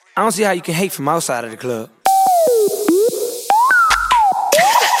I don't see how you can hate from outside of the club.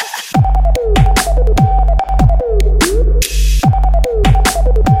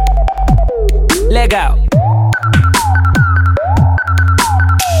 Leg out.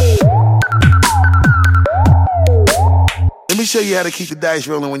 Let me show you how to keep the dice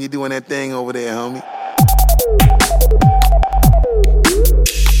rolling when you're doing that thing over there, homie.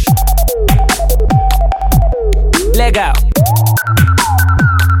 Leg out.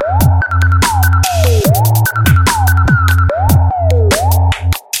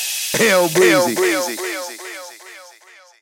 Hell breezy.